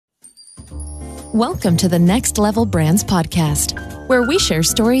Welcome to the Next Level Brands podcast, where we share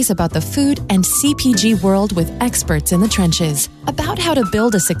stories about the food and CPG world with experts in the trenches about how to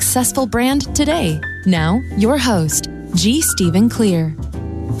build a successful brand today. Now, your host, G. Stephen Clear.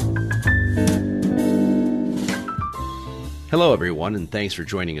 Hello, everyone, and thanks for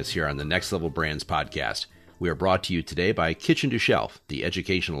joining us here on the Next Level Brands podcast. We are brought to you today by Kitchen to Shelf, the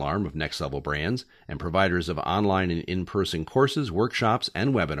educational arm of Next Level Brands, and providers of online and in-person courses, workshops,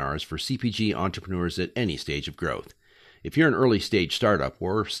 and webinars for CPG entrepreneurs at any stage of growth. If you're an early-stage startup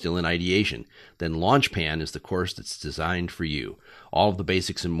or still in ideation, then LaunchPan is the course that's designed for you. All of the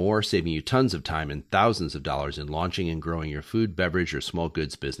basics and more, saving you tons of time and thousands of dollars in launching and growing your food, beverage, or small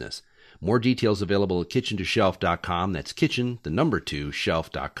goods business. More details available at kitchen2shelf.com. That's kitchen, the number 2,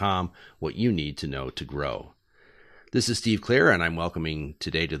 shelf.com, what you need to know to grow. This is Steve Clear, and I'm welcoming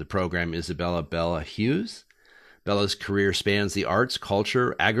today to the program Isabella Bella Hughes. Bella's career spans the arts,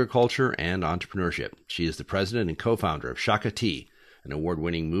 culture, agriculture, and entrepreneurship. She is the president and co-founder of Shaka Tea, an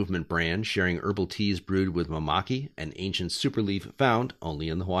award-winning movement brand sharing herbal teas brewed with mamaki, an ancient super leaf found only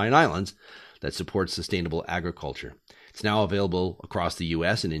in the Hawaiian Islands that supports sustainable agriculture. It's now available across the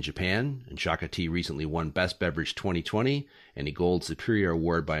U.S. and in Japan, and Shaka Tea recently won Best Beverage 2020 and a Gold Superior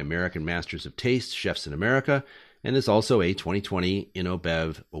Award by American Masters of Taste, Chefs in America, and is also a 2020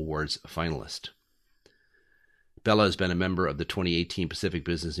 InnoBev Awards finalist. Bella has been a member of the 2018 Pacific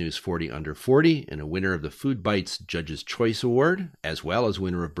Business News 40 Under 40 and a winner of the Food Bites Judge's Choice Award, as well as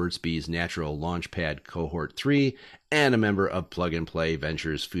winner of Burt's Bees Natural Launchpad Cohort 3 and a member of Plug and Play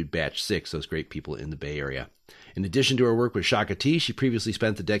Ventures Food Batch 6, those great people in the Bay Area. In addition to her work with Shaka Tea, she previously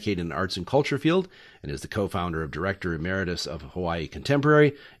spent the decade in the arts and culture field and is the co-founder of Director Emeritus of Hawaii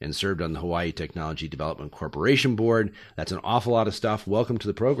Contemporary and served on the Hawaii Technology Development Corporation Board. That's an awful lot of stuff. Welcome to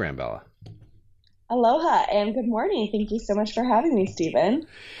the program, Bella. Aloha and good morning. Thank you so much for having me, Stephen.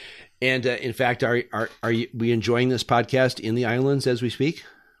 And in fact, are we enjoying this podcast in the islands as we speak?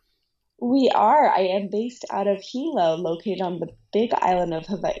 We are. I am based out of Hilo, located on the big island of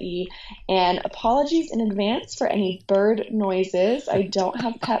Hawaii. And apologies in advance for any bird noises. I don't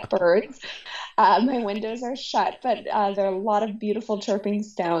have pet birds. My windows are shut, but there are a lot of beautiful chirping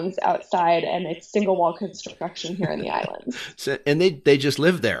sounds outside, and it's single wall construction here in the islands. So, and they just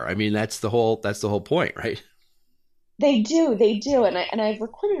live there. I mean, that's the whole point, right? They do, and I've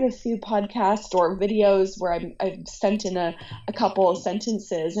recorded a few podcasts or videos where I've sent in a couple of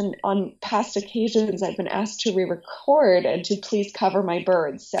sentences, and on past occasions I've been asked to re-record and to please cover my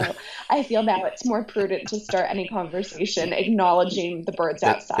birds. So I feel now it's more prudent to start any conversation acknowledging the birds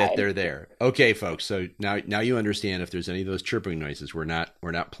outside. That they're there. Okay, folks. So now you understand if there's any of those chirping noises, we're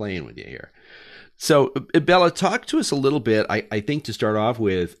not playing with you here. So, Bella, talk to us a little bit. I think to start off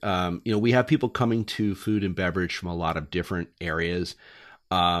with, we have people coming to food and beverage from a lot of different areas,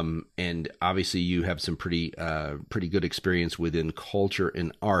 and obviously you have some pretty good experience within culture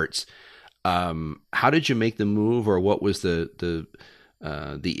and arts. How did you make the move, or what was the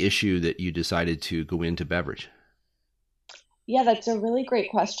issue that you decided to go into beverage? Yeah, that's a really great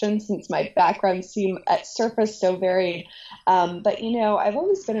question since my background seemed at surface so varied. But, I've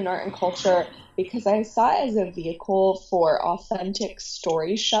always been in art and culture because I saw it as a vehicle for authentic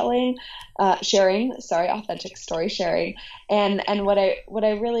story sharing. And what I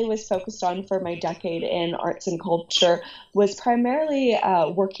really was focused on for my decade in arts and culture was primarily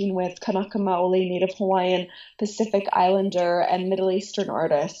working with Kanaka Maoli, Native Hawaiian, Pacific Islander, and Middle Eastern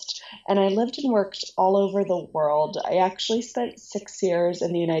artists. And I lived and worked all over the world. I actually spent 6 years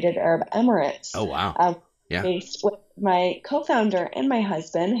in the United Arab Emirates. Oh, wow. Based with my co-founder and my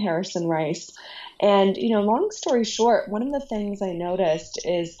husband, Harrison Rice. And, long story short, one of the things I noticed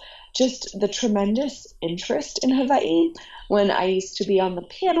is just the tremendous interest in Hawaii. When I used to be on the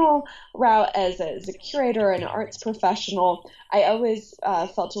panel route as a curator and an arts professional, I always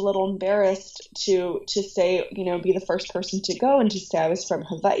felt a little embarrassed to say, be the first person to go and to say I was from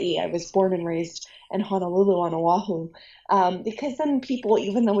Hawaii. I was born and raised in Honolulu on Oahu. Because then people,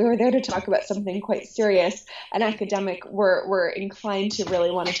 even though we were there to talk about something quite serious and academic, were inclined to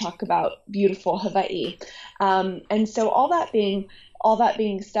really want to talk about beautiful Hawaii. And so all that being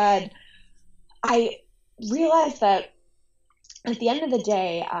said, I realized that at the end of the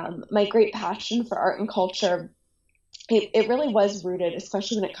day, my great passion for art and culture, it really was rooted,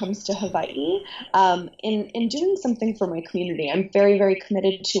 especially when it comes to Hawaii, in doing something for my community. I'm very, very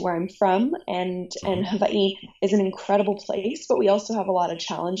committed to where I'm from, and Hawaii is an incredible place, but we also have a lot of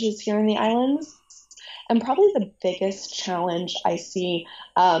challenges here in the islands. And probably the biggest challenge I see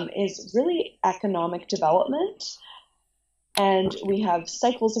is really economic development. And we have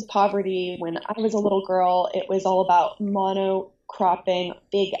cycles of poverty. When I was a little girl, it was all about monocropping,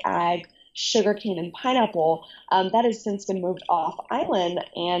 big ag, sugarcane and pineapple, that has since been moved off island.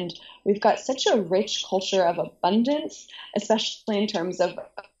 And we've got such a rich culture of abundance, especially in terms of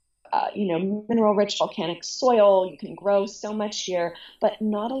mineral-rich volcanic soil. You can grow so much here, but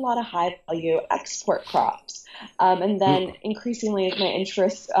not a lot of high-value export crops. And then increasingly, as my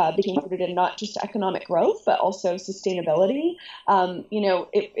interests became rooted in not just economic growth, but also sustainability,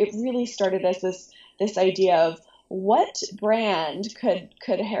 it really started as this idea of what brand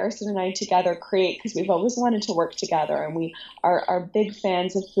could Harrison and I together create, because we've always wanted to work together, and we are big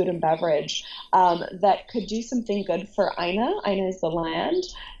fans of food and beverage, that could do something good for Aina. Aina is the land.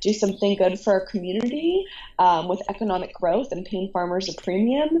 Do something good for our community with economic growth and paying farmers a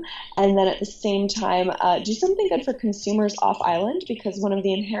premium, and then at the same time do something good for consumers off island, because one of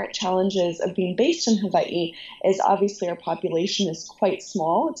the inherent challenges of being based in Hawaii is obviously our population is quite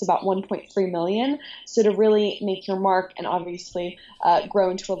small. It's about 1.3 million. So to really make your mark and obviously grow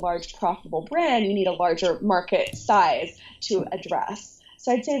into a large profitable brand, you need a larger market size to address.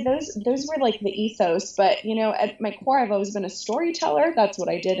 So I'd say those were like the ethos, but at my core, I've always been a storyteller. That's what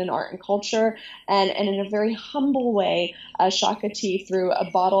I did in art and culture, and in a very humble way, Shaka Tea through a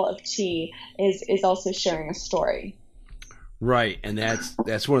bottle of tea is also sharing a story. Right, and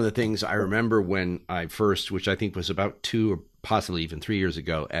that's one of the things I remember when I first, which I think was about 2 or possibly even 3 years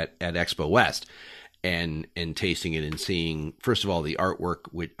ago at Expo West. And tasting it and seeing, first of all, the artwork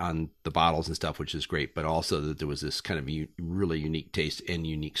on the bottles and stuff, which is great, but also that there was this kind of really unique taste and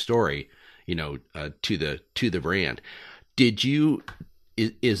unique story, to the brand.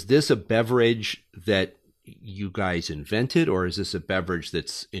 Is this a beverage that you guys invented, or is this a beverage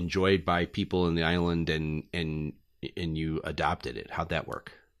that's enjoyed by people in the island and you adopted it? How'd that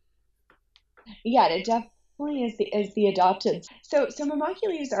work? Yeah, it definitely is the adopted. So mamaki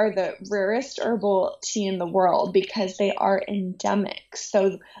leaves are the rarest herbal tea in the world because they are endemic.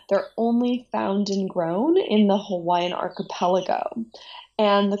 So they're only found and grown in the Hawaiian archipelago.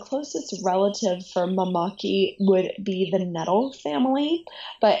 And the closest relative for mamaki would be the nettle family.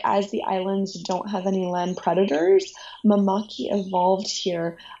 But as the islands don't have any land predators, mamaki evolved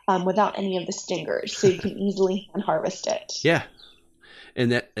here without any of the stingers. So you can easily harvest it. Yeah.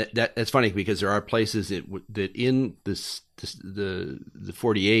 And that's funny because there are places that in the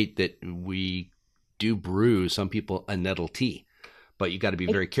 48 that we do brew some people a nettle tea, but you got to be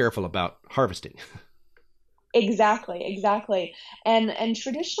very careful about harvesting. Exactly. And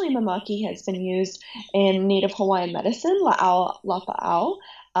traditionally mamaki has been used in Native Hawaiian medicine, la'au lapa'au,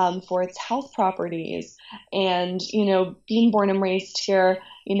 for its health properties. And, being born and raised here,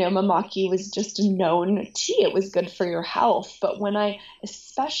 mamaki was just a known tea. It was good for your health. But when I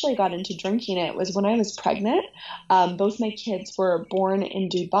especially got into drinking it was when I was pregnant. Both my kids were born in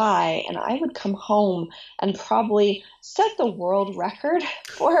Dubai, and I would come home and probably set the world record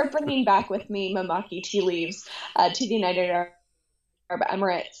for bringing back with me mamaki tea leaves to the United Arab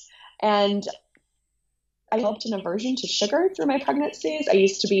Emirates. And I developed an aversion to sugar through my pregnancies. I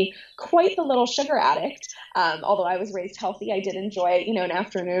used to be quite the little sugar addict. Although I was raised healthy, I did enjoy, an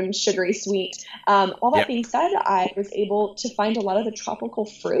afternoon sugary sweet. All that being said, I was able to find a lot of the tropical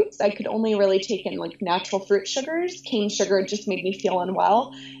fruits. I could only really take in like natural fruit sugars. Cane sugar just made me feel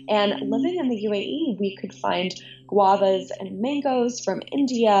unwell. And living in the UAE, we could find guavas and mangoes from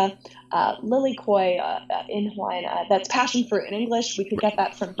India, lilikoi in Hawaiian, that's passion fruit in English. We could get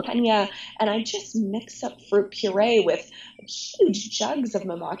that from Kenya. And I just mix up fruit puree with huge jugs of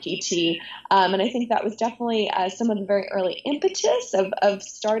mamaki tea. And I think that was definitely some of the very early impetus of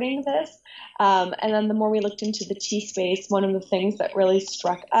starting this. And then the more we looked into the tea space, one of the things that really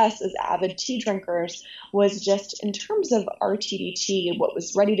struck us as avid tea drinkers was just in terms of RTD tea, what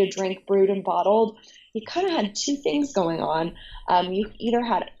was ready to drink, brewed and bottled. You kind of had two things going on. You either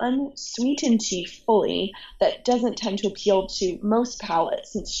had unsweetened tea fully that doesn't tend to appeal to most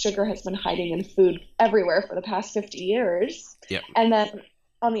palates since sugar has been hiding in food everywhere for the past 50 years. Yep. And then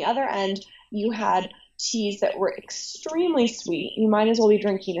on the other end, you had teas that were extremely sweet. You might as well be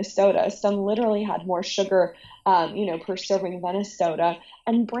drinking a soda. Some literally had more sugar, per serving than a soda.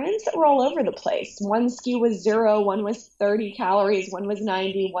 And brands that were all over the place. One SKU was 0, one was 30 calories, one was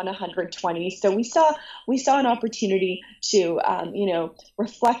 90, one 120. So we saw an opportunity to,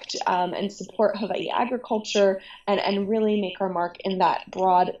 reflect and support Hawaii agriculture and really make our mark in that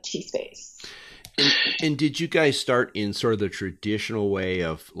broad tea space. And did you guys start in sort of the traditional way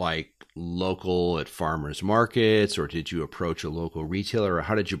of like local at farmers markets, or did you approach a local retailer, or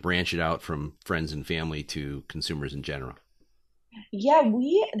how did you branch it out from friends and family to consumers in general? Yeah,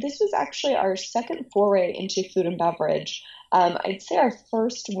 this was actually our second foray into food and beverage. I'd say our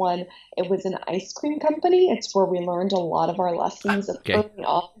first one, it was an ice cream company. It's where we learned a lot of our lessons Okay. early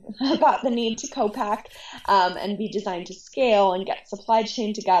on about the need to co-pack and be designed to scale and get supply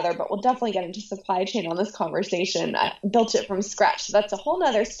chain together. But we'll definitely get into supply chain on this conversation. I built it from scratch, so that's a whole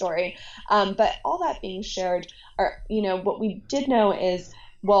nother story. But all that being shared, what we did know is,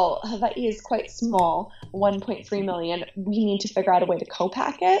 well, Hawaii is quite small, 1.3 million. We need to figure out a way to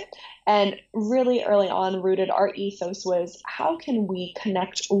co-pack it. And really early on, rooted our ethos was, how can we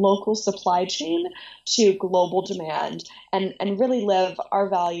connect local supply chain to global demand and really live our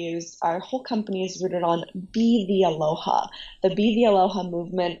values? Our whole company is rooted on Be the Aloha, the Be the Aloha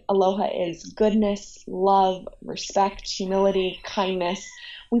movement. Aloha is goodness, love, respect, humility, kindness.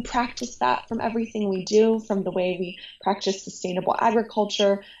 We practice that from everything we do, from the way we practice sustainable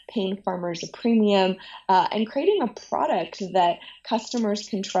agriculture, paying farmers a premium, and creating a product that customers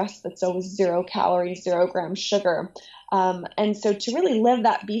can trust that's always 0 calories, 0 grams sugar. And so to really live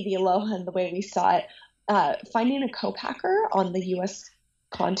that Be the Aloha in the way we saw it, finding a co-packer on the U.S.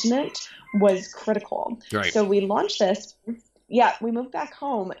 continent was critical. Right. So we launched this. Yeah, we moved back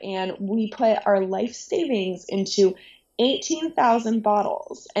home and we put our life savings into 18,000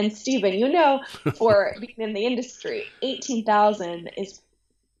 bottles. And Stephen, for being in the industry, 18,000 is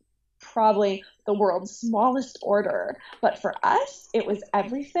probably the world's smallest order. But for us, it was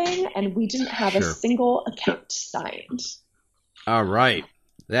everything, and we didn't have a single account signed. All right.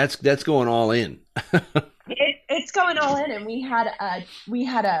 That's going all in. It's going all in, and we had a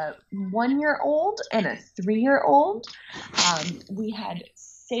 1-year-old and a 3-year-old. We had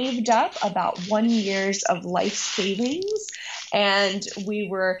saved up about 1 year's of life savings, and we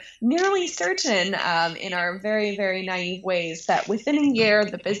were nearly certain in our very, very naive ways that within a year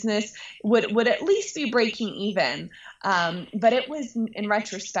the business would at least be breaking even. But it was, in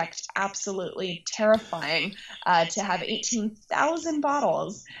retrospect, absolutely terrifying to have 18,000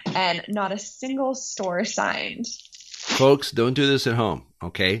 bottles and not a single store signed. Folks, don't do this at home,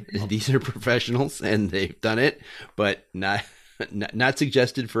 okay? These are professionals and they've done it, but not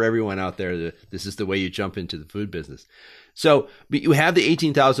suggested for everyone out there. This is the way you jump into the food business. So, but you have the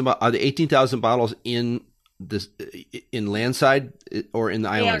 18,000. Are the 18,000 bottles in landside or in the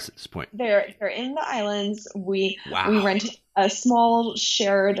islands at this point? They're in the islands. We rent a small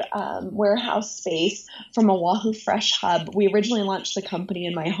shared warehouse space from Oahu Fresh Hub. We originally launched the company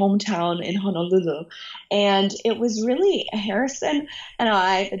in my hometown in Honolulu, and it was really Harrison and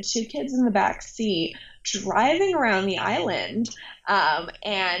I, the 2 kids in the back seat, driving around the island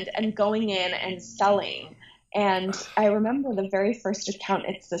and going in and selling. And I remember the very first account,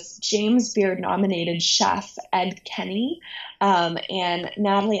 it's this James Beard nominated chef, Ed Kenny, and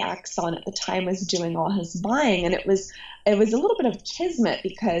Natalie Axon at the time was doing all his buying. And it was a little bit of kismet,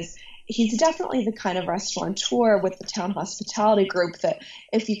 because he's definitely the kind of restaurateur with the Town Hospitality Group that,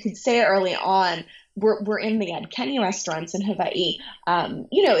 if you could say early on, we're in the Ed Kenny restaurants in Hawaii,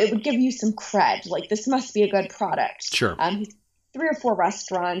 it would give you some cred, like this must be a good product. Sure. He's 3 or 4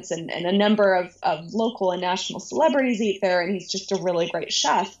 restaurants and a number of local and national celebrities eat there, and he's just a really great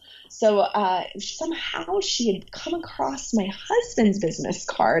chef. So somehow she had come across my husband's business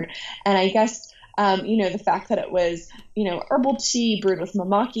card, and I guess the fact that it was, herbal tea brewed with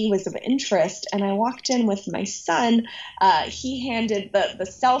mamaki was of interest. And I walked in with my son. He handed the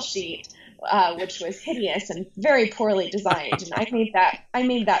sell sheet, which was hideous and very poorly designed. And I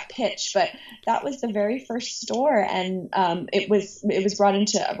made that pitch, but that was the very first store. And it was brought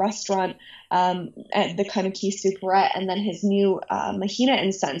into a restaurant at the Kaneki Superette, and then his new Mahina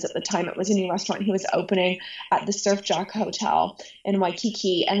and Sons. At the time, it was a new restaurant he was opening at the Surf Jock Hotel in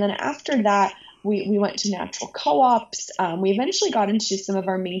Waikiki. And then after that, we went to natural co-ops. We eventually got into some of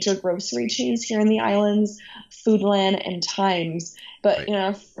our major grocery chains here in the islands, Foodland and Times. But in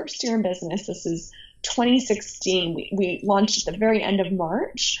our first year in business, this is 2016, we launched at the very end of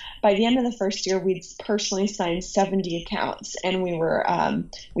March. By the end of the first year, we'd personally signed 70 accounts, and we were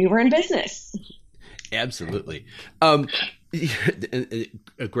in business. Absolutely. A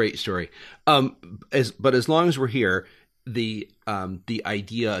great story. But as long as we're here, the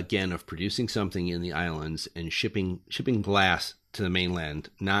idea again of producing something in the islands and shipping glass to the mainland,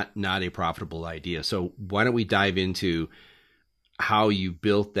 not a profitable idea. So why don't we dive into how you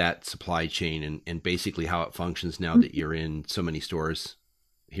built that supply chain and basically how it functions now that you're in so many stores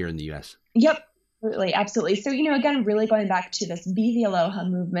here in the U.S. Yep. Absolutely. So, again, really going back to this Be the Aloha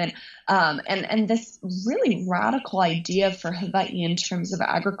movement, and this really radical idea for Hawaii in terms of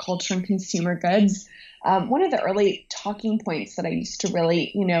agriculture and consumer goods. one of the early talking points that I used to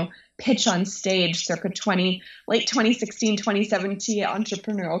really, pitch on stage circa late 2016, 2017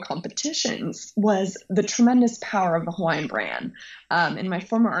 entrepreneurial competitions was the tremendous power of the Hawaiian brand. In my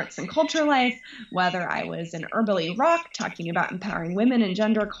former arts and culture life, whether I was in Herbally Rock talking about empowering women and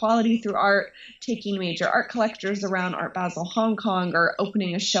gender equality through art, taking major art collectors around Art Basel Hong Kong, or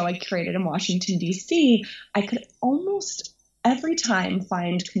opening a show I curated in Washington, D.C., I could almost every time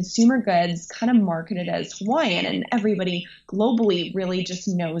find consumer goods kind of marketed as Hawaiian, and everybody globally really just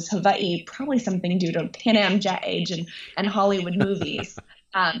knows Hawaii, probably something due to Pan Am jet age and Hollywood movies.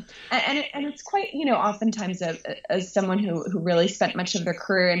 And it's quite, oftentimes as someone who really spent much of their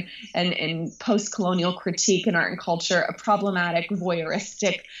career in post-colonial critique in art and culture, a problematic,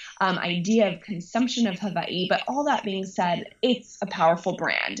 voyeuristic idea of consumption of Hawaii. But all that being said, it's a powerful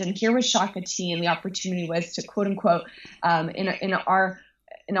brand. And here was Shaka Tea, and the opportunity was to, quote unquote, in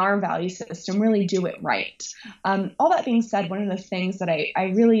our value system, really do it right. All that being said, one of the things that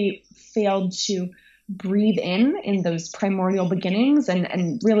I really failed to breathe in those primordial beginnings,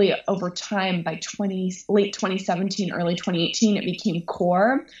 and really over time, by late 2017, early 2018, it became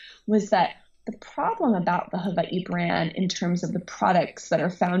core, was that the problem about the Hawaii brand in terms of the products that are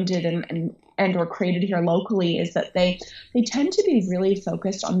founded and or created here locally is that they tend to be really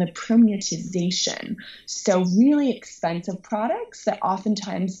focused on the premiumization. So really expensive products that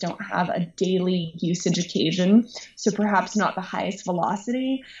oftentimes don't have a daily usage occasion, so perhaps not the highest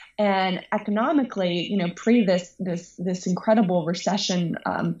velocity. And economically, pre this incredible recession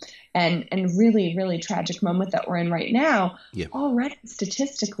and really, really tragic moment that we're in right now, already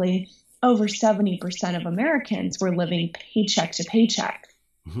statistically, over 70% of Americans were living paycheck to paycheck.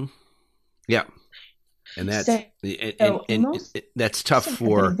 Mm-hmm. Yeah. And that's that's tough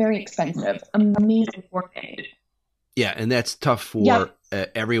for very expensive, amazing working. Yeah, and that's tough for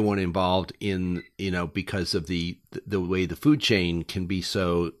everyone involved in, because of the way the food chain can be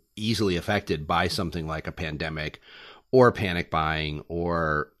so easily affected by something like a pandemic or panic buying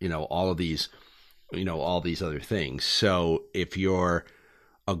or, all of these, all these other things. So if you're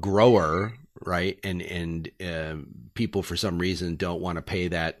a grower, right, and people for some reason don't want to pay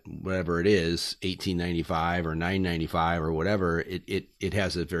that, whatever it is, $18.95 or $9.95 or whatever, it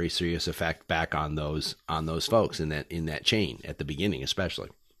has a very serious effect back on those folks in that chain at the beginning, especially.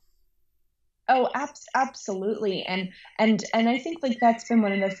 Oh, absolutely. And I think that's been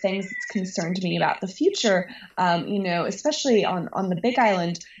one of the things that's concerned me about the future, especially on the Big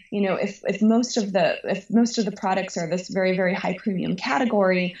Island, if most of the products are this very, very high premium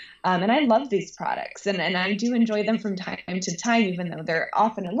category, and I love these products and I do enjoy them from time to time, even though they're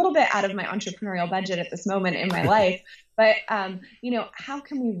often a little bit out of my entrepreneurial budget at this moment in my life. But, how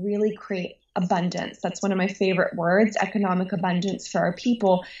can we really create abundance? That's one of my favorite words, economic abundance for our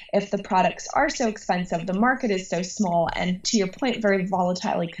people. If the products are so expensive, the market is so small, and to your point, very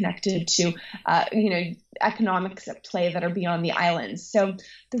volatilely connected to, economics at play that are beyond the islands. So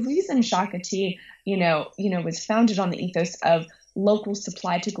the reason Shaka Tea, was founded on the ethos of local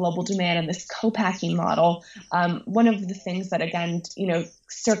supply to global demand and this co-packing model, one of the things that, again,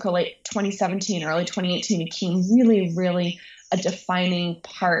 circa late 2017, early 2018 became really, really a defining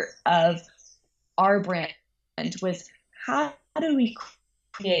part of our brand was how do we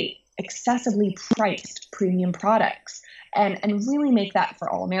create excessively priced premium products and really make that for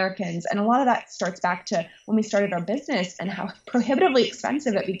all Americans. And a lot of that starts back to when we started our business and how prohibitively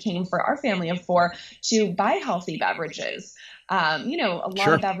expensive it became for our family of four to buy healthy beverages. A lot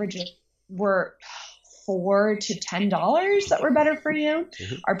of beverages were $4 to $10 that were better for you.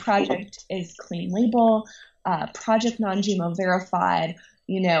 Mm-hmm. Our project is clean label, project non-GMO verified.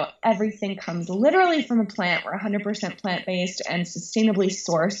 Everything comes literally from a plant. We're 100% plant-based and sustainably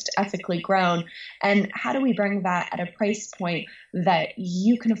sourced, ethically grown. And how do we bring that at a price point that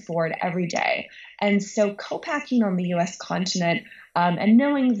you can afford every day? And so co-packing on the U.S. continent, and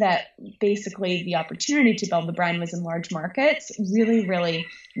knowing that basically the opportunity to build the brand was in large markets really, really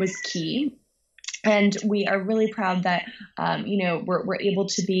was key. And we are really proud that, we're able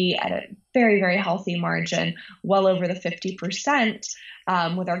to be at a very, very healthy margin, well over the 50%,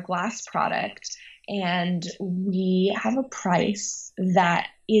 with our glass product. And we have a price that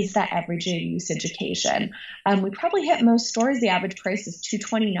is that everyday usage occasion. We probably hit most stores. The average price is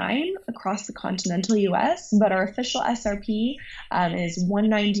 $2.29 across the continental U.S., but our official SRP is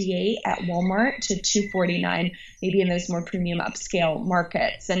 $1.98 at Walmart to $2.49, maybe in those more premium upscale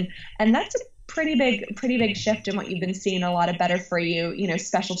markets. And that's a pretty big shift in what you've been seeing, a lot of better for you,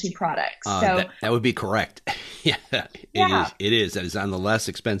 specialty products. So that would be correct. It is. That is on the less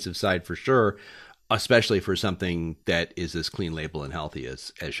expensive side for sure, especially for something that is as clean label and healthy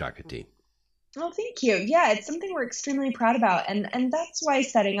as Shaka Tea. Well, thank you. Yeah, it's something we're extremely proud about. And that's why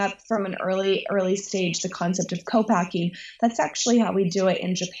setting up from an early stage the concept of co-packing, that's actually how we do it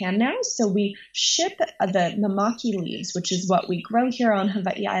in Japan now. So we ship the maki leaves, which is what we grow here on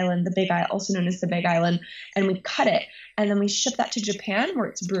Hawaii Island, the Big Island, also known as the Big Island, and we cut it. And then we ship that to Japan where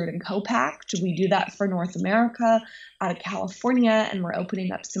it's brewed and co-packed. We do that for North America, out of California, and we're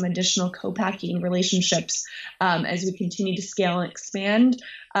opening up some additional co-packing relationships as we continue to scale and expand.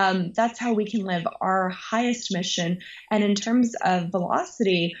 That's how we can live our highest mission. And in terms of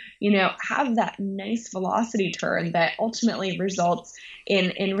velocity, have that nice velocity turn that ultimately results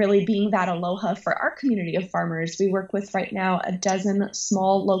in really being that aloha for our community of farmers. We work with right now a dozen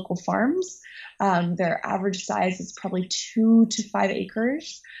small local farms. Their average size is probably 2 to 5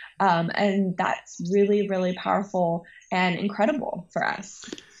 acres. And that's really, really powerful and incredible for us.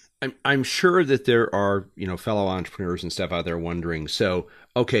 I'm sure that there are, fellow entrepreneurs and stuff out there wondering. So,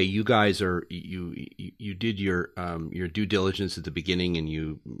 okay, you guys you did your due diligence at the beginning, and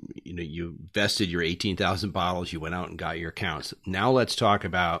you vested your 18,000 bottles. You went out and got your accounts. Now let's talk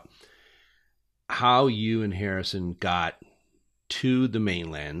about how you and Harrison got to the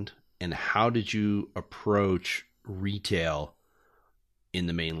mainland, and how did you approach retail in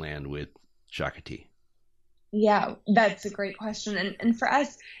the mainland with Shaka Tea? Yeah, that's a great question. And for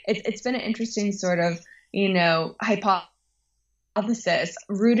us, it's been an interesting sort of, hypothesis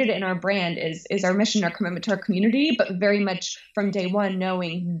rooted in our brand is our mission, our commitment to our community, but very much from day one,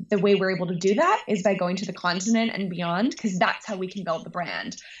 knowing the way we're able to do that is by going to the continent and beyond, because that's how we can build the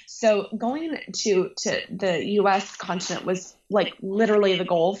brand. So going to the US continent was like literally the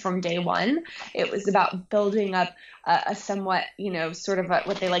goal from day one. It was about building up a somewhat, sort of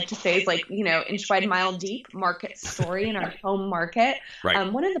what they like to say is like, inch wide, mile deep market story in our home market.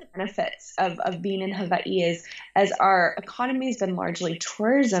 Right. One of the benefits of being in Hawaii is, as our economy has been largely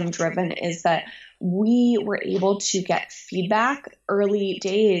tourism driven, is that we were able to get feedback early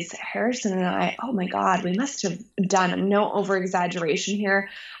days. Harrison and I, oh my God, we must have done, no over exaggeration here,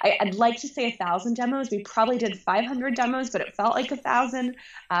 I'd like to say 1,000 demos. We probably did 500 demos, but it felt like 1,000.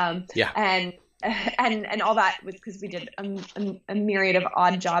 And all that was because we did a myriad of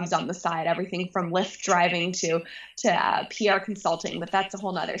odd jobs on the side, everything from Lyft driving to PR consulting. But that's a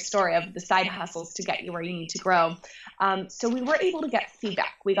whole nother story of the side hustles to get you where you need to grow. So we were able to get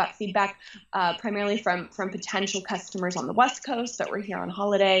feedback. We got feedback primarily from potential customers on the West Coast that were here on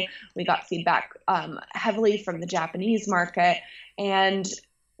holiday. We got feedback heavily from the Japanese market. And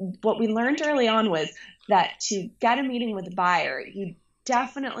what we learned early on was that to get a meeting with the buyer, you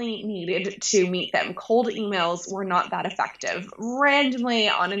definitely needed to meet them. Cold emails were not that effective. Randomly,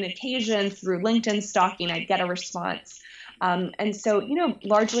 on an occasion, through LinkedIn stalking, I'd get a response. And so,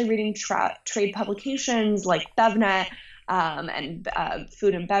 largely reading trade publications like BevNet and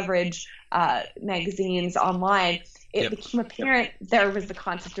food and beverage magazines online, it became apparent there was the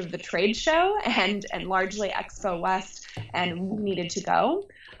concept of the trade show and largely Expo West, and we needed to go.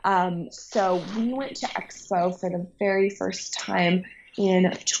 So we went to Expo for the very first time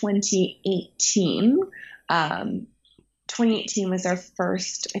in 2018. 2018 was our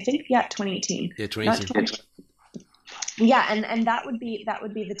first, I think, 2018. Yeah, 2018. Yeah, and that would be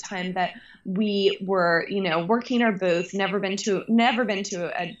the time that we were, working our booth. Never been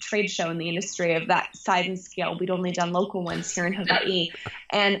to a trade show in the industry of that size and scale. We'd only done local ones here in Hawaii,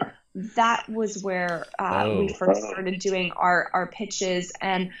 and that was where we first started doing our pitches.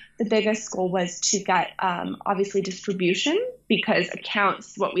 And the biggest goal was to get obviously distribution, because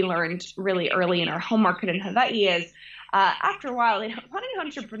accounts, what we learned really early in our home market in Hawaii is after a while, they don't want an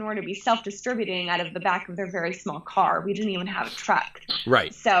entrepreneur to be self-distributing out of the back of their very small car. We didn't even have a truck.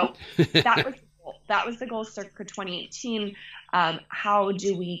 Right. So that was the goal circa 2018. How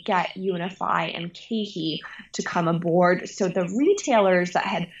do we get Unify and KeHE to come aboard? So the retailers that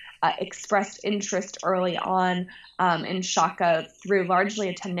had expressed interest early on in Shaka through largely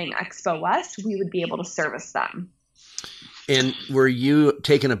attending Expo West, we would be able to service them. And were you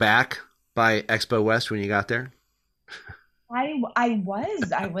taken aback by Expo West when you got there? I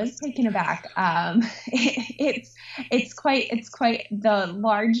was taken aback. It's quite the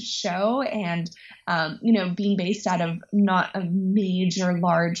large show, and being based out of not a major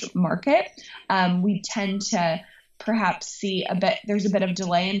large market, we tend to perhaps see there's a bit of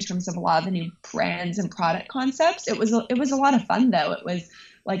delay in terms of a lot of the new brands and product concepts. It was a lot of fun though. It was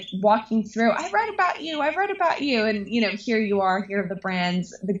like walking through, I've read about you. And, here you are, here are the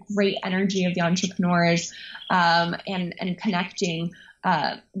brands, the great energy of the entrepreneurs, and connecting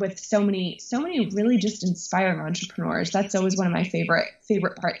with so many really just inspiring entrepreneurs. That's always one of my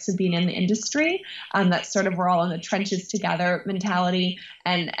favorite parts of being in the industry. That's sort of we're all in the trenches together mentality,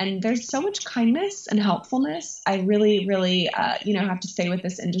 and there's so much kindness and helpfulness. I really have to say with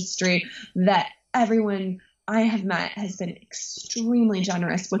this industry that everyone I have met has been extremely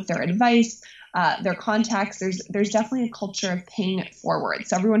generous with their advice, their contacts. There's definitely a culture of paying it forward.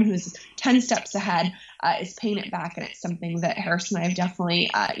 So everyone who's 10 steps ahead is paying it back, and it's something that Harris and I have definitely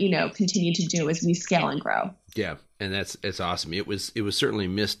continued to do as we scale and grow. Yeah, and it's awesome. It was certainly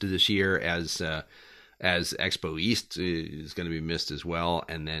missed this year as Expo East is going to be missed as well,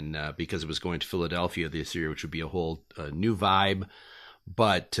 and then because it was going to Philadelphia this year, which would be a whole new vibe.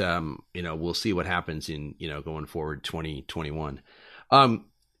 But we'll see what happens in going forward 2021.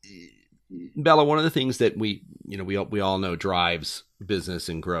 Bella, one of the things that we all know drives business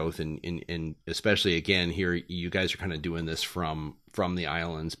and growth, and especially again here, you guys are kind of doing this from the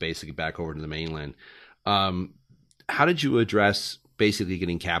islands, basically back over to the mainland. How did you address basically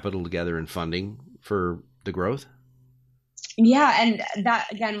getting capital together and funding for the growth? Yeah, and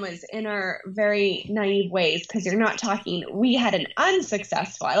that again was in our very naive ways, because you're not talking. We had an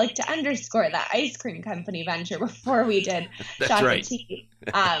unsuccessful. I like to underscore that ice cream company venture before we did Shaka right. Tea.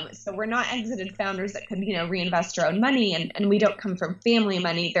 So we're not exited founders that could reinvest our own money, and we don't come from family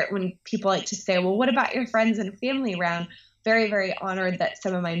money. When people like to say, well, what about your friends and family around? Very, very honored that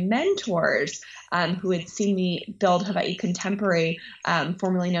some of my mentors who had seen me build Hawaii Contemporary,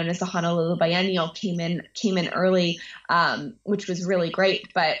 formerly known as the Honolulu Biennial, came in early, which was really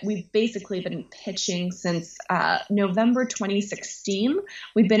great. But we've basically been pitching since November 2016.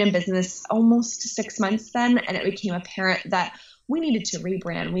 We've been in business almost 6 months then, and it became apparent that we needed to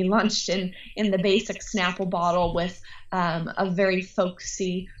rebrand. We launched in the basic Snapple bottle with a very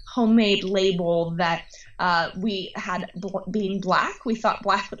folksy homemade label that we had being black. We thought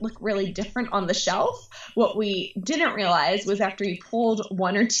black would look really different on the shelf. What we didn't realize was after you pulled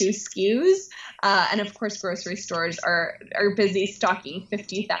one or two SKUs, and of course grocery stores are busy stocking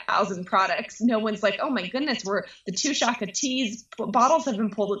 50,000 products. No one's like, oh my goodness, the 2 Shaka Teas bottles have been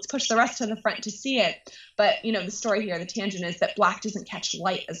pulled. Let's push the rest to the front to see it. But the story here, the tangent is that black doesn't catch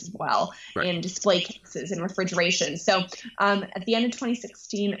light as well in display cases and refrigeration. So at the end of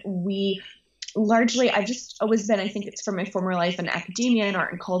 2016, we largely, I've just always been, I think it's from my former life in academia and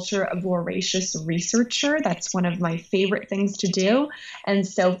art and culture, a voracious researcher. That's one of my favorite things to do. And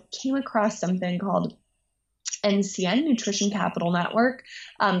so came across something called NCN, Nutrition Capital Network.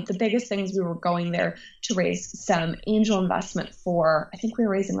 The biggest things, we were going there to raise some angel investment for, I think we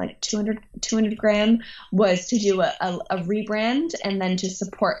were raising like 200 grand, was to do a rebrand and then to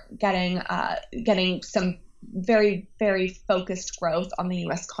support getting some very, very focused growth on the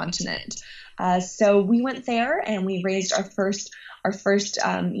U.S. continent. So we went there and we raised our first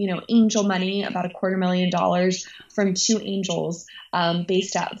angel money, about $250,000 from 2 angels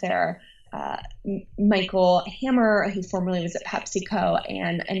based out there. Michael Hammer, who formerly was at PepsiCo,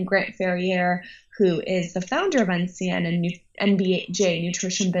 and Grant Ferrier, who is the founder of NCN and NBJ,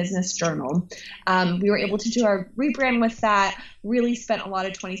 Nutrition Business Journal. We were able to do our rebrand with that, really spent a lot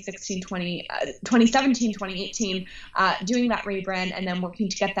of 2017, 2018 doing that rebrand, and then working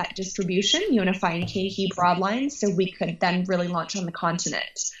to get that distribution, unifying KeHE broadlines, so we could then really launch on the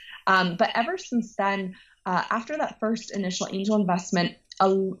continent. But ever since then, after that first initial angel investment,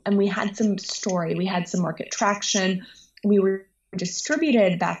 and we had some story, we had some market traction, we were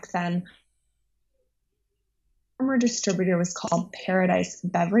distributed back then. Our distributor was called Paradise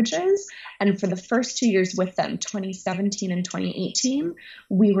Beverages, and for the first 2 years with them, 2017 and 2018,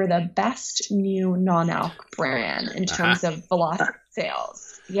 we were the best new non-alc brand in terms of velocity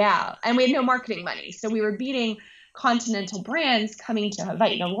sales. Yeah, and we had no marketing money, so we were beating continental brands coming to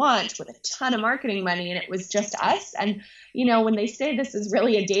Hawaii to launch with a ton of marketing money, and it was just us. And when they say this is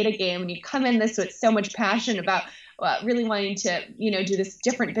really a data game, and you come in this with so much passion about really wanting to do this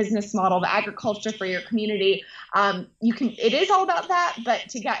different business model of agriculture for your community, it is all about that, but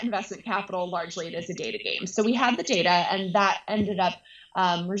to get investment capital, largely it is a data game. So we had the data, and that ended up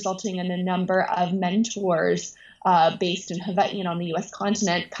resulting in a number of mentors based in Hawaii and on the U.S.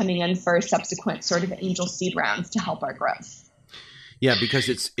 continent coming in for subsequent sort of angel seed rounds to help our growth. Yeah,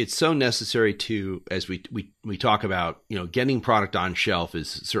 because it's so necessary to, as we talk about, getting product on shelf is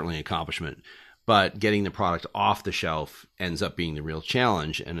certainly an accomplishment, but getting the product off the shelf ends up being the real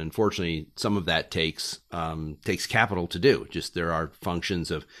challenge. And unfortunately, some of that takes capital to do. Just there are functions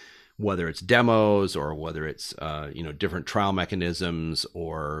of whether it's demos or whether it's different trial mechanisms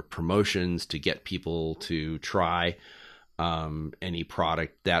or promotions to get people to try. any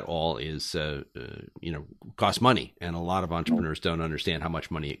product, that all is, costs money. And a lot of entrepreneurs don't understand how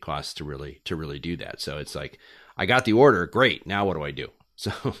much money it costs to really do that. So it's like, I got the order. Great. Now what do I do?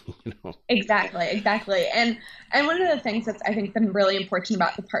 So, Exactly. And one of the things that's, I think, been really important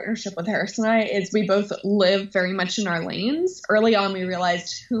about the partnership with Harris and I is we both live very much in our lanes. Early on, we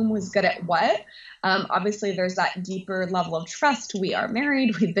realized whom was good at what. Obviously, there's that deeper level of trust. We are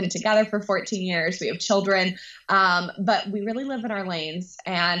married. We've been together for 14 years. We have children. But we really live in our lanes,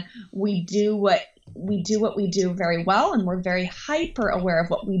 and we do what we do very well, and we're very hyper aware of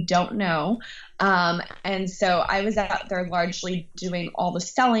what we don't know. And so I was out there largely doing all the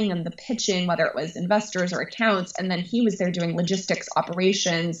selling and the pitching, whether it was investors or accounts. And then he was there doing logistics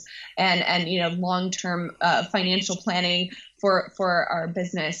operations and long-term financial planning for our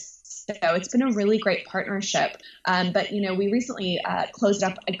business. So it's been a really great partnership. But we recently closed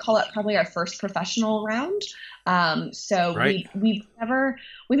up, I'd call it probably our first professional round. So right. we've never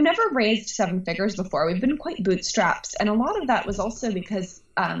raised seven figures before. We've been quite bootstrapped. And a lot of that was also because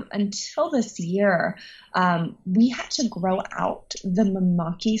until this year, we had to grow out the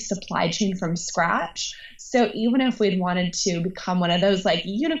Mamaki supply chain from scratch. So even if we'd wanted to become one of those like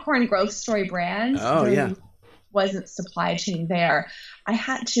unicorn growth story brands, wasn't supply chain there. I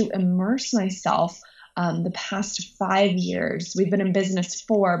had to immerse myself the past 5 years. We've been in business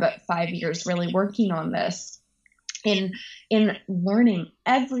 4, but 5 years really working on this. In learning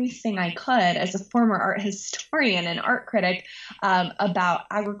everything I could as a former art historian and art critic about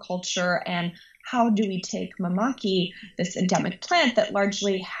agriculture and how do we take Mamaki, this endemic plant that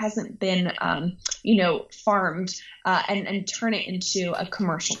largely hasn't been, farmed, and turn it into a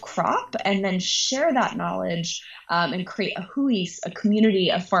commercial crop, and then share that knowledge and create a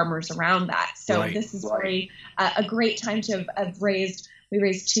community of farmers around that. So This is really a great time to have raised. We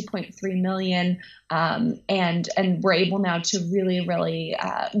raised $2.3 million, and we're able now to really, really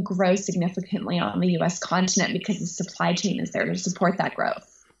grow significantly on the U.S. continent because the supply chain is there to support that growth.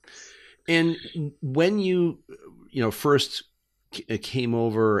 And when you first came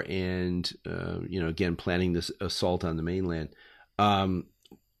over and again planning this assault on the mainland, on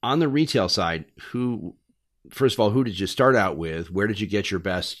the retail side, first of all, who did you start out with? Where did you get your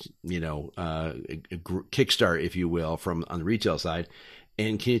best kickstart, if you will, from on the retail side?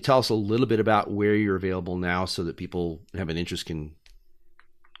 And can you tell us a little bit about where you're available now so that people who have an interest can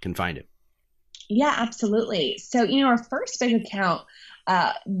find it? Yeah, absolutely. So, our first big account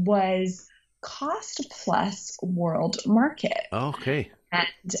was Cost Plus World Market. Okay. And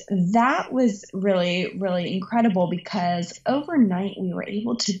that was really, really incredible because overnight we were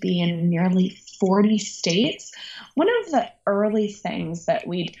able to be in nearly 40 states. One of the early things that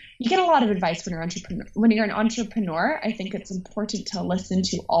you get a lot of advice when you're an entrepreneur. I think it's important to listen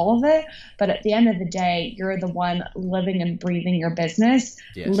to all of it, but at the end of the day, you're the one living and breathing your business,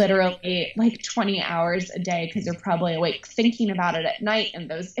 literally like 20 hours a day, because you're probably awake thinking about it at night in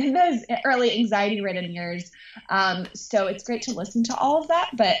those early anxiety-ridden years. So it's great to listen to all of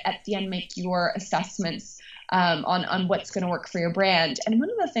that, but at the end, make your assessments on what's going to work for your brand. And one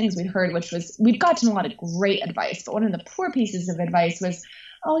of the things we heard, which was, we've gotten a lot of great advice, but one of the poor pieces of advice was,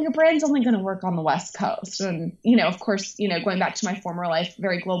 oh, your brand's only going to work on the West Coast. And, of course, going back to my former life,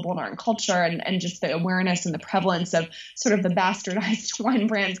 very global in art and culture, and just the awareness and the prevalence of sort of the bastardized wine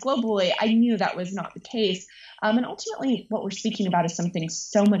brands globally, I knew that was not the case. And ultimately, what we're speaking about is something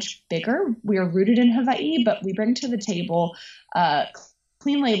so much bigger. We are rooted in Hawaii, but we bring to the table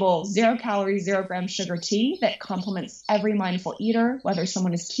clean label, 0 calories, 0 gram sugar tea that complements every mindful eater, whether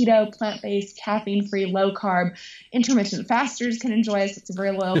someone is keto, plant-based, caffeine-free, low carb, intermittent fasters can enjoy us. It's a very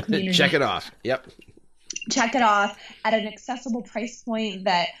loyal community. Check it off. Yep. Check it off at an accessible price point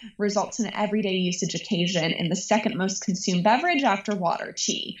that results in an everyday usage occasion in the second most consumed beverage after water,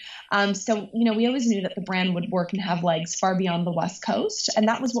 tea. So, we always knew that the brand would work and have legs far beyond the West Coast. And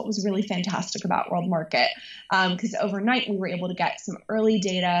that was what was really fantastic about World Market. Because overnight we were able to get some early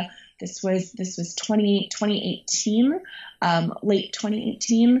data. This was 2018, late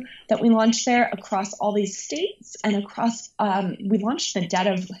 2018 that we launched there across all these states and across, we launched the dead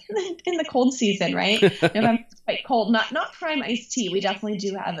of, in the cold season, right? November's quite cold, not prime iced tea. We definitely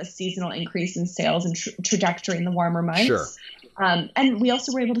do have a seasonal increase in sales and trajectory in the warmer months. Sure. And we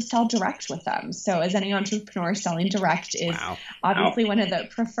also were able to sell direct with them. So as any entrepreneur, selling direct is obviously one of the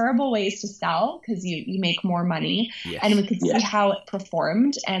preferable ways to sell because you make more money. Yes. And we could see how it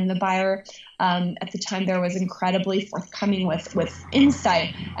performed. And the buyer at the time there was incredibly forthcoming with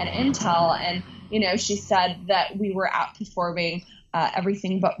insight and intel. And, she said that we were outperforming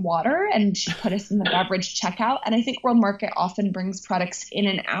everything but water, and she put us in the beverage checkout. And I think World Market often brings products in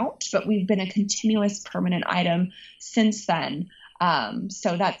and out, but we've been a continuous permanent item since then.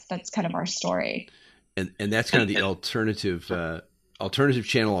 So that's kind of our story. And that's kind of the alternative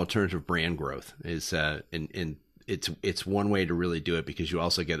channel, alternative brand growth is, and it's one way to really do it, because you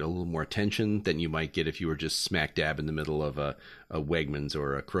also get a little more attention than you might get if you were just smack dab in the middle of a Wegmans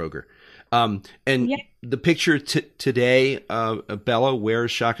or a Kroger. The picture today, Bella, where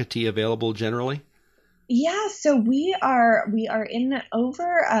is Shaka Tea available generally? Yeah, so we are in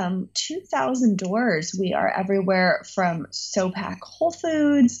over 2,000 doors. We are everywhere from SoPac Whole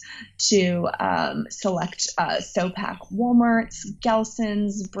Foods to select SoPac Walmarts,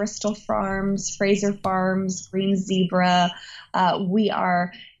 Gelson's, Bristol Farms, Fraser Farms, Green Zebra. We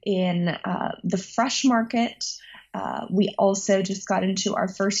are in the Fresh Market. We also just got into our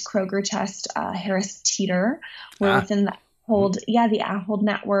first Kroger test, Harris Teeter. We're within the Ahold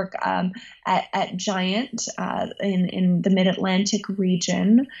network at Giant in the Mid-Atlantic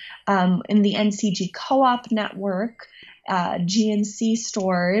region, in the NCG Co-op network, GNC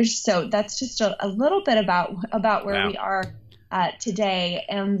stores. So that's just a little bit about where we are today.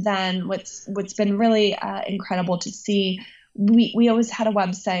 And then what's been really incredible to see. We always had a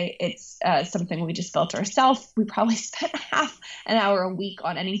website. It's something we just built ourselves. We probably spent half an hour a week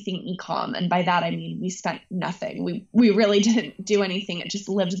on anything e-com. And by that, I mean, we spent nothing. We really didn't do anything. It just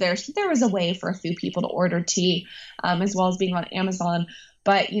lived there. So there was a way for a few people to order tea, as well as being on Amazon.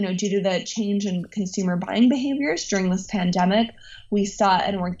 But, due to the change in consumer buying behaviors during this pandemic, we saw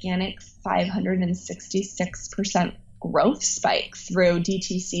an organic 566% growth spike through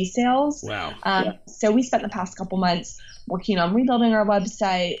DTC sales. Wow. So we spent the past couple months working on rebuilding our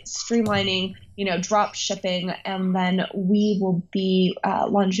website, streamlining, drop shipping, and then we will be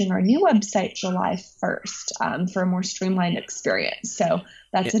launching our new website July 1st for a more streamlined experience. So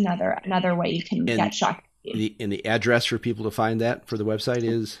that's another way you can get Shaka Tea. And the address for people to find that for the website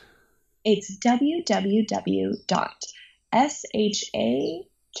is? It's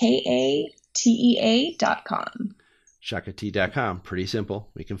www.shakatea.com. Shakatea.com. Pretty simple.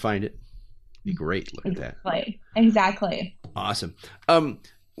 We can find it. Be great. Look at that. Exactly. Awesome.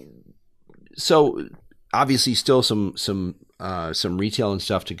 So obviously still some retail and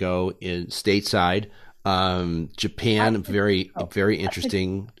stuff to go in stateside. Japan, very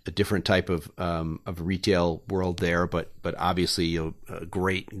interesting, a different type of retail world there, but obviously a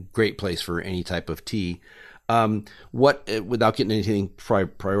great place for any type of tea. Without getting anything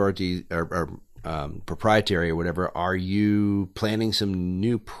priority or proprietary or whatever, are you planning some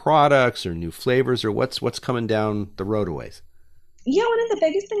new products or new flavors, or what's coming down the road a ways? Yeah, one of the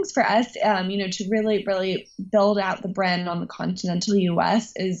biggest things for us, to really, really build out the brand on the continental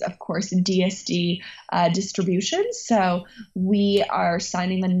U.S. is, of course, DSD distribution. So we are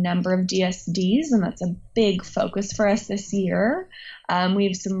signing a number of DSDs, and that's a big focus for us this year. We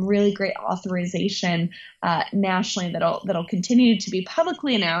have some really great authorization nationally that'll continue to be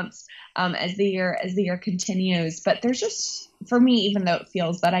publicly announced as the year continues. But there's just, for me, even though it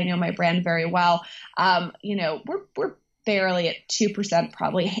feels that I know my brand very well, we're barely at 2%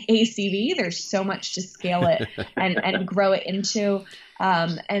 probably ACV. There's so much to scale it and grow it into.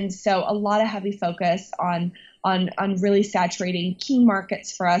 And so a lot of heavy focus on really saturating key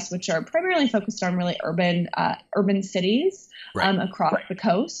markets for us, which are primarily focused on really urban cities across the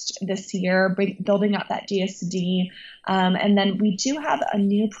coast this year, building out that DSD. And then we do have a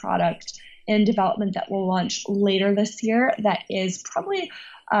new product in development that will launch later this year that is probably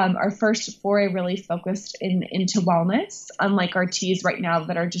our first foray really focused into wellness, unlike our teas right now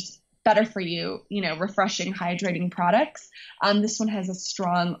that are just better for you, refreshing, hydrating products. This one has a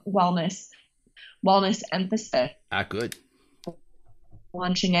strong wellness emphasis. Good.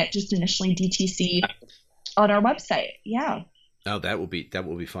 Launching it just initially DTC on our website. Yeah. Oh, that will be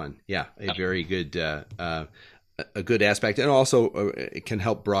fun. Yeah, a very good a good aspect, and also it can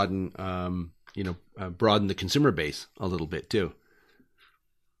help broaden broaden the consumer base a little bit too.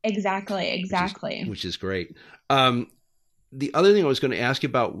 Exactly. Which is great. The other thing I was going to ask you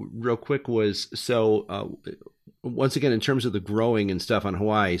about real quick was, once again, in terms of the growing and stuff on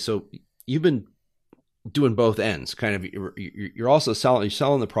Hawaii, so you've been doing both ends, kind of. You're also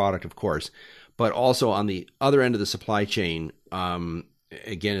selling the product, of course, but also on the other end of the supply chain.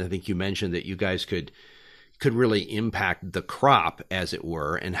 Again, I think you mentioned that you guys could really impact the crop, as it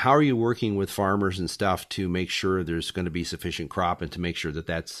were. And how are you working with farmers and stuff to make sure there's going to be sufficient crop and to make sure that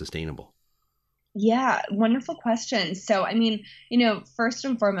that's sustainable? Yeah, wonderful question. So, first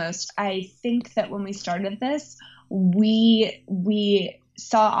and foremost, I think that when we started this, we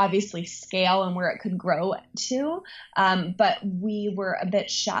saw obviously scale and where it could grow to, but we were a bit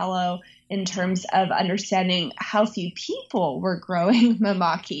shallow in terms of understanding how few people were growing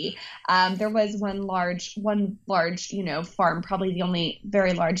mamaki. There was one large, farm, probably the only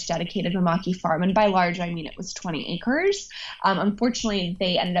very large dedicated mamaki farm. And by large, I mean it was 20 acres. Unfortunately,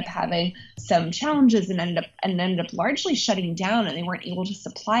 they ended up having some challenges and ended up largely shutting down, and they weren't able to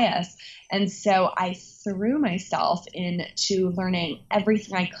supply us. And so I threw myself into learning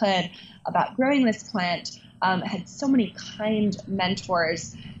everything I could about growing this plant. Had so many kind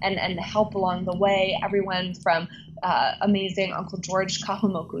mentors and help along the way. Everyone from amazing Uncle George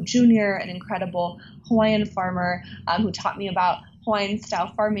Kahumoku Jr., an incredible Hawaiian farmer who taught me about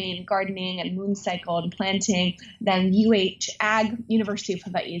Hawaiian-style farming, gardening, and moon cycle and planting. Then University of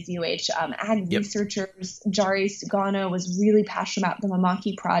Hawaii's ag researchers. Jari Sugano was really passionate about the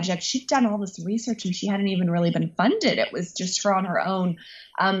Mamaki project. She'd done all this research and she hadn't even really been funded. It was just her on her own,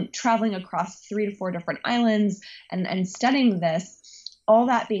 traveling across 3 to 4 different islands and studying this. All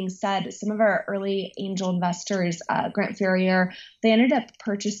that being said, some of our early angel investors, Grant Ferrier, they ended up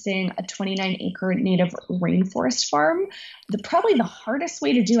purchasing a 29-acre native rainforest farm. Probably the hardest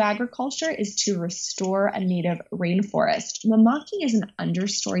way to do agriculture is to restore a native rainforest. Mamaki is an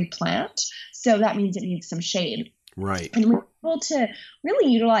understory plant, so that means it needs some shade. Right. And we're able to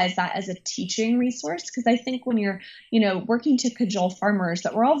really utilize that as a teaching resource, because I think when you're, working to cajole farmers,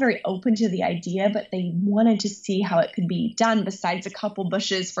 that we're all very open to the idea, but they wanted to see how it could be done besides a couple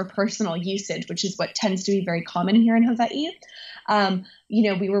bushes for personal usage, which is what tends to be very common here in Hawaii.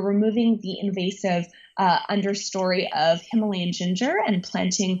 We were removing the invasive understory of Himalayan ginger and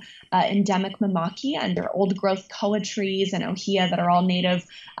planting endemic mamaki under old growth koa trees and ohia that are all native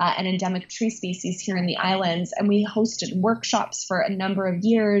and endemic tree species here in the islands. And we hosted workshops for a number of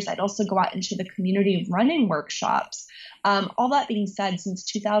years. I'd also go out into the community running workshops. All that being said, since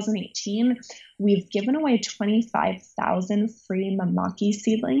 2018, we've given away 25,000 free mamaki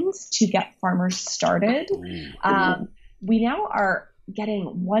seedlings to get farmers started. We now are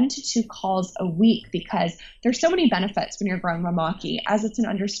getting 1 to 2 calls a week because there's so many benefits when you're growing mamaki. As it's an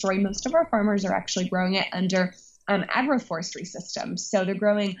understory, most of our farmers are actually growing it under agroforestry systems. So they're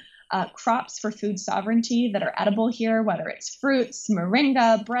growing crops for food sovereignty that are edible here, whether it's fruits,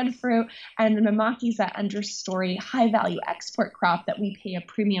 moringa, breadfruit, and the mamaki is that understory high-value export crop that we pay a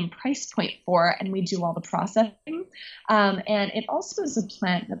premium price point for, and we do all the processing. And it also is a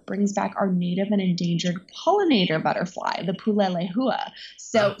plant that brings back our native and endangered pollinator butterfly, the pulelehua.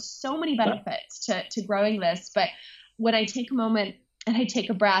 So many benefits to growing this. But when I take a moment and I take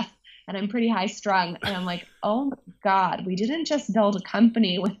a breath, and I'm pretty high strung, and I'm like, oh my God, we didn't just build a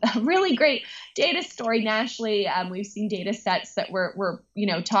company with a really great data story nationally. We've seen data sets that were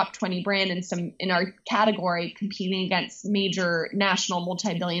top 20 brand in our category, competing against major national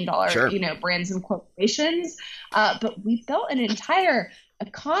multi-billion-dollar brands and corporations. But we built an entire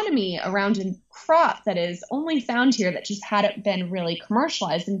economy around a crop that is only found here, that just hadn't been really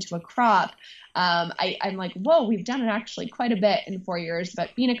commercialized into a crop. I'm like, whoa, we've done it actually quite a bit in 4 years.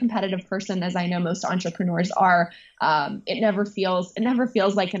 But being a competitive person, as I know most entrepreneurs are, it never feels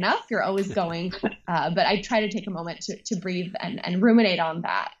like enough. You're always going. But I try to take a moment to breathe and ruminate on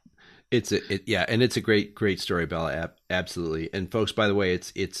that. And it's a great story, Bella. Absolutely. And folks, by the way,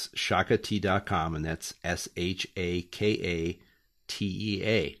 it's shakatea.com, and that's SHAKATEA,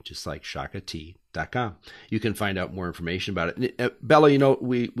 just like shakatea.com. You can find out more information about it. Bella,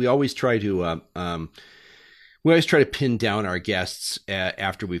 we always try to pin down our guests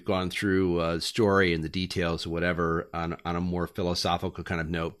after we've gone through a story and the details or whatever on a more philosophical kind of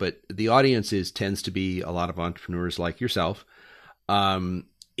note. But the audience tends to be a lot of entrepreneurs like yourself.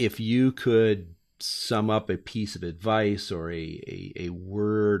 If you could sum up a piece of advice or a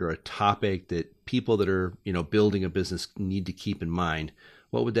word or a topic that people that are, building a business need to keep in mind,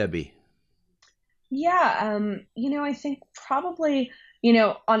 what would that be? Yeah. I think probably,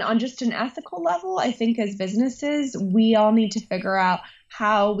 on just an ethical level, I think as businesses, we all need to figure out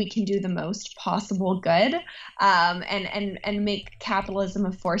how we can do the most possible good, and make capitalism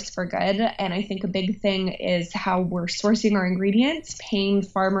a force for good. And I think a big thing is how we're sourcing our ingredients, paying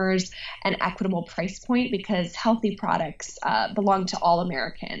farmers an equitable price point, because healthy products belong to all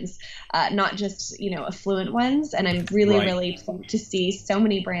Americans, not just, affluent ones. And I'm really pleased to see so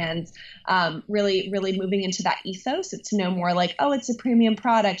many brands really moving into that ethos. It's no more like, oh, it's a premium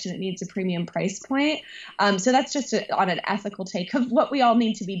product and it needs a premium price point. So that's just on an ethical take of what we all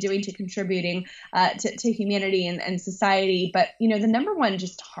need to be doing to contributing to humanity and society. But, the number one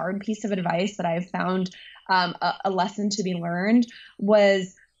just hard piece of advice that I've found a lesson to be learned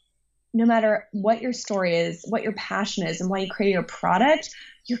was no matter what your story is, what your passion is, and why you create your product,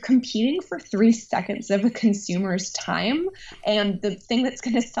 you're competing for 3 seconds of a consumer's time. And the thing that's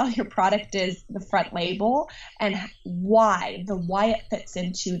going to sell your product is the front label and why it fits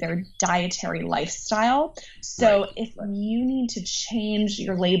into their dietary lifestyle. So if you need to change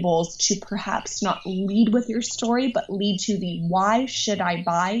your labels to perhaps not lead with your story, but lead to the why should I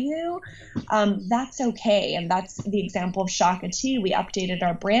buy you, that's okay. And that's the example of Shaka Tea. We updated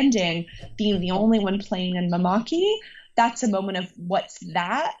our branding, being the only one playing in Mamaki. That's a moment of what's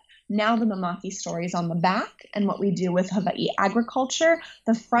that? Now the Mamaki story is on the back, and what we do with Hawaii agriculture,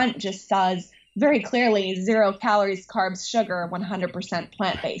 the front just says very clearly 0 calories, carbs, sugar, 100%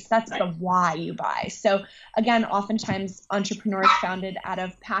 plant-based. That's the why you buy. So again, oftentimes entrepreneurs founded out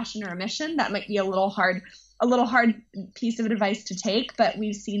of passion or a mission, that might be a little hard piece of advice to take, but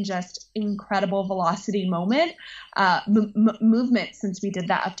we've seen just incredible velocity movement since we did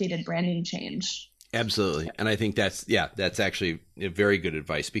that updated branding change. Absolutely. And I think that's actually a very good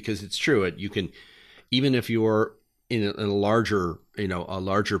advice, because it's true. You can, even if you're in a larger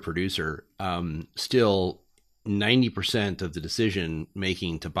producer, still 90% of the decision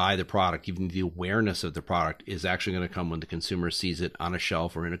making to buy the product, even the awareness of the product, is actually going to come when the consumer sees it on a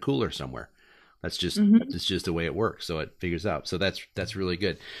shelf or in a cooler somewhere. That's just it's just the way it works. So it figures out. So that's really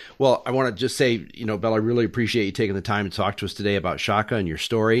good. Well, I want to just say, Belle, I really appreciate you taking the time to talk to us today about Shaka and your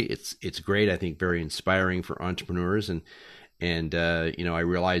story. It's great. I think very inspiring for entrepreneurs, and I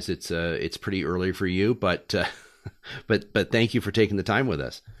realize it's pretty early for you, but thank you for taking the time with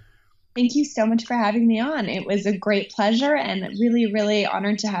us. Thank you so much for having me on. It was a great pleasure, and really, really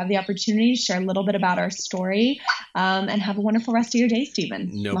honored to have the opportunity to share a little bit about our story. And have a wonderful rest of your day, Stephen.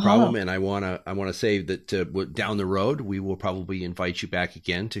 No Mahalo. problem. And I want to say that down the road, we will probably invite you back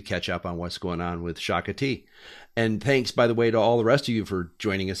again to catch up on what's going on with Shaka Tea. And thanks, by the way, to all the rest of you for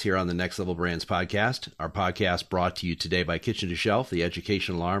joining us here on the Next Level Brands podcast. Our podcast brought to you today by Kitchen to Shelf, the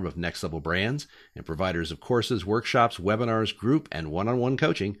educational arm of Next Level Brands, and providers of courses, workshops, webinars, group, and one-on-one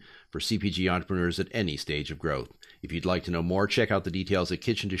coaching for CPG entrepreneurs at any stage of growth. If you'd like to know more, check out the details at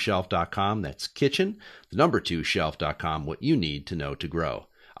kitchen2shelf.com. That's kitchen, 2 shelf.com, what you need to know to grow.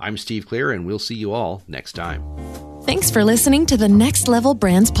 I'm Steve Clear, and we'll see you all next time. Thanks for listening to the Next Level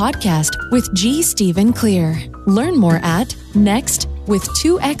Brands podcast with G. Stephen Clear. Learn more at next with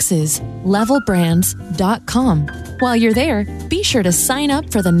 2 X's, levelbrands.com. While you're there, be sure to sign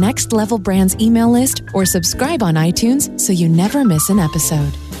up for the Next Level Brands email list or subscribe on iTunes so you never miss an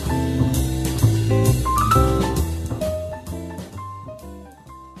episode.